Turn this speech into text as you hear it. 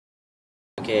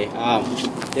Okay,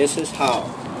 this is how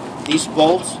these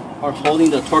bolts are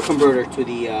holding the torque converter to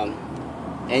the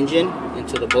engine and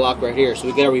to the block right here. So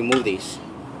we gotta remove these.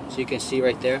 So you can see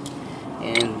right there,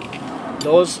 and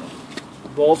those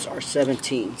bolts are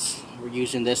 17s. We're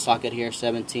using this socket here,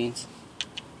 17s.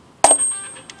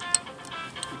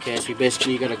 Okay, so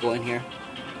basically you gotta go in here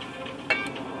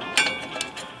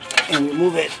and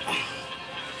remove it.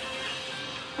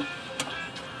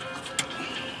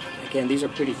 Again, these are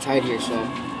pretty tight here, so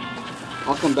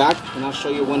I'll come back and I'll show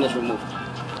you when it's removed.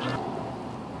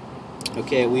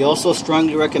 Okay, we also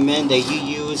strongly recommend that you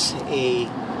use a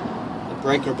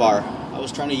breaker bar. I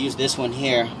was trying to use this one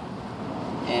here,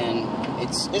 and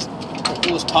it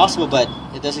was possible, but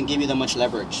it doesn't give you that much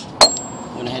leverage.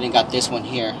 Went ahead and got this one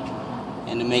here,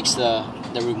 and it makes the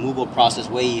removal process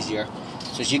way easier.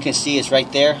 So as you can see, it's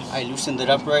right there. I loosened it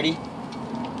up already.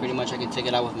 Pretty much I can take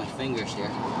it out with my fingers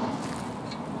here.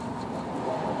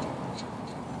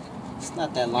 It's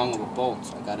not that long of a bolt,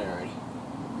 so I got it already.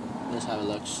 This is how it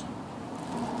looks.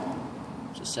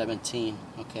 It's a 17,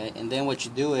 okay? And then what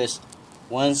you do is,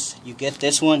 once you get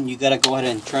this one, you gotta go ahead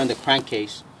and turn the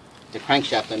crankcase, the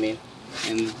crankshaft I mean,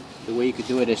 and the way you could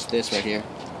do it is this right here.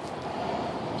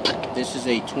 This is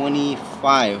a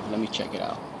 25, let me check it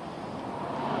out.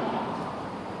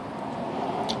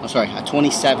 I'm sorry, a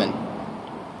 27.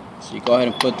 So you go ahead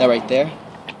and put that right there,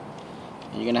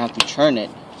 and you're gonna have to turn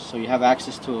it so you have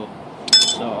access to it.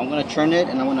 So I'm gonna turn it,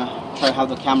 and I'm gonna try to have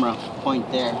the camera point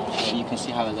there so you can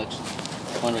see how it looks.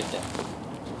 One right there.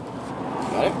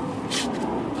 Got it?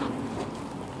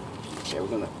 Okay, we're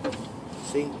gonna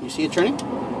see. You see it turning?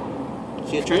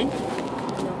 See it turning?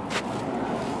 No.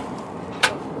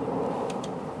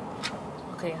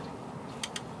 Okay.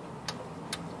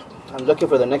 I'm looking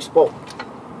for the next bolt.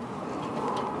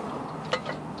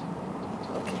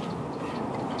 Okay.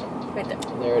 Right there.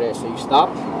 There it is. So you stop.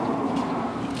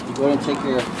 You go ahead and take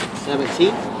your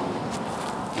 17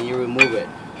 and you remove it.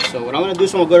 So what I'm going to do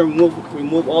is I'm going to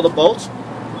remove all the bolts,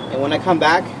 and when I come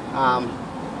back,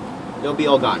 they'll be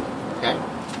all gone. Okay.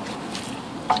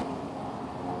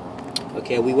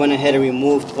 Okay, we went ahead and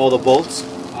removed all the bolts.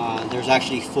 There's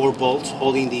actually 4 bolts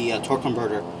holding the torque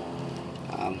converter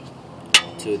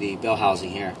to the bell housing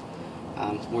here.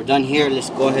 We're done here. Let's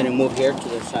go ahead and move here to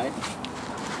the side.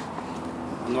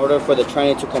 In order for the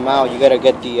training to come out, you got to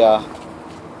get the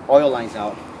oil lines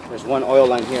out. There's one oil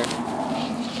line here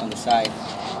on the side.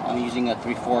 I'm using a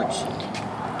 3/4.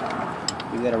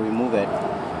 You got to remove it.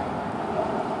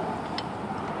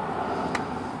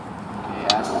 Okay,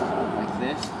 yes, like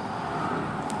this.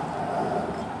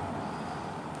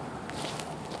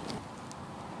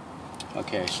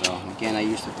 Okay, so again, I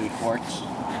used the 3/4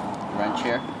 wrench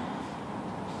here.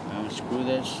 Unscrew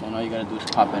this, so now you gotta do is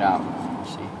pop it out.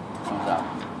 See, it comes out.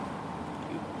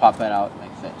 You pop it out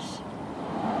like this.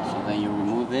 So then you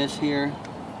remove this here.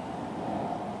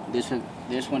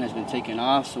 This one has been taken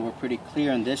off, so we're pretty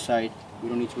clear on this side. We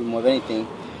don't need to remove anything.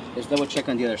 Let's double check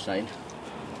on the other side.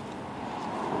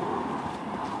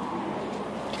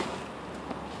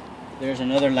 There's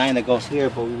another line that goes here,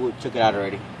 but we took it out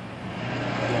already.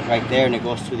 It's right there, and it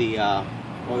goes to the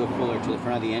oil cooler to the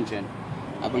front of the engine.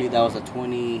 I believe that was a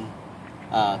 25?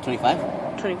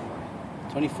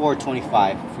 24,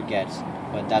 25, forget,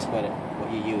 but that's what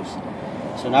you use.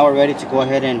 So now we're ready to go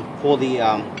ahead and pull the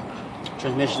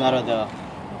transmission out of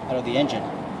the engine.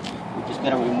 We just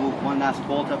gotta remove one last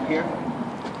bolt up here.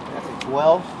 That's a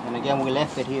 12, and again we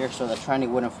left it here so the tranny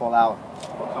wouldn't fall out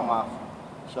or come off.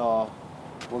 So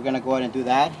we're gonna go ahead and do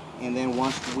that, and then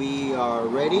once we are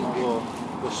ready, we'll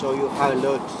show you how it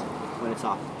looks when it's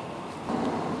off.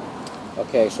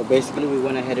 Okay, so basically we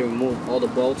went ahead and removed all the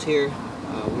bolts here.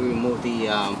 We removed the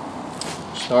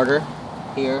starter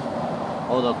here,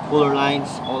 all the cooler lines,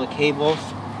 all the cables,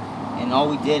 and all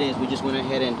we did is we just went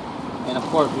ahead and of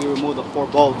course we removed the 4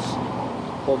 bolts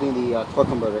holding the torque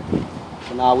converter.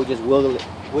 So now we just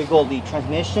wiggle the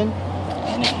transmission,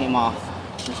 and it came off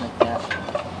just like that.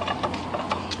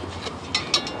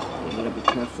 You gotta be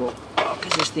careful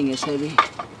because this thing is heavy.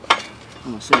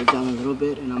 I'm gonna set it down a little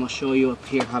bit, and I'm gonna show you up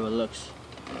here how it looks.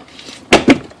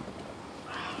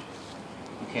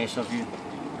 Okay, so if you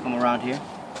come around here,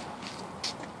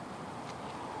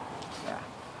 yeah.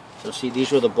 So see,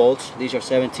 these were the bolts. These are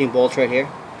 17 bolts right here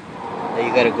that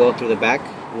you got to go through the back.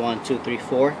 1, 2, 3,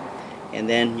 4, and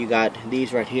then you got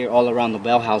these right here all around the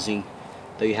bell housing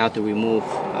that you have to remove.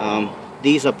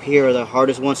 These up here are the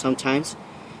hardest ones sometimes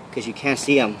because you can't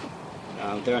see them.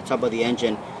 They're on top of the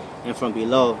engine, and from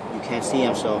below you can't see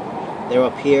them, so they're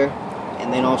up here.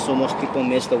 And then also most people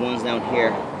miss the ones down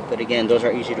here, but again, those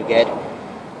are easy to get.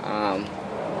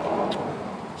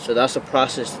 So that's the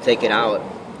process to take it out.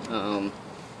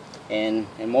 And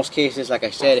in most cases, like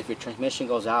I said, if your transmission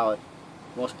goes out,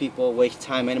 most people waste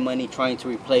time and money trying to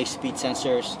replace speed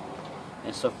sensors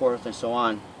and so forth and so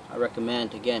on. I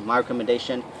recommend, again, my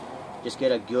recommendation, just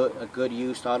get a good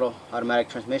used automatic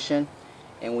transmission.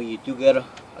 And when you do get a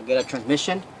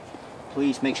transmission,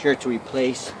 please make sure to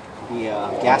replace the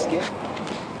gasket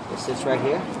that sits right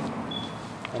here,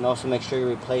 and also make sure you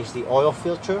replace the oil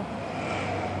filter,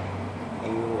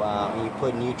 and you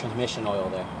put new transmission oil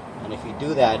there. And if you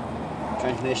do that, the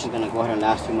transmission is going to go ahead and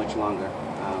last you much longer.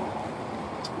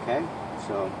 Okay,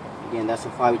 so again, that's a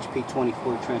 5 HP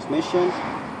 24 transmission.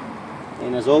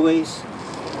 And as always,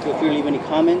 feel free to leave any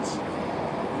comments,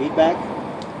 feedback.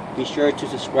 Be sure to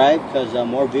subscribe, because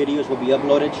more videos will be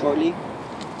uploaded shortly.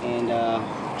 And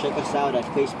check us out at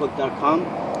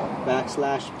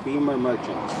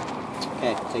facebook.com/BeamerMerchant.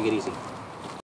 Okay, take it easy.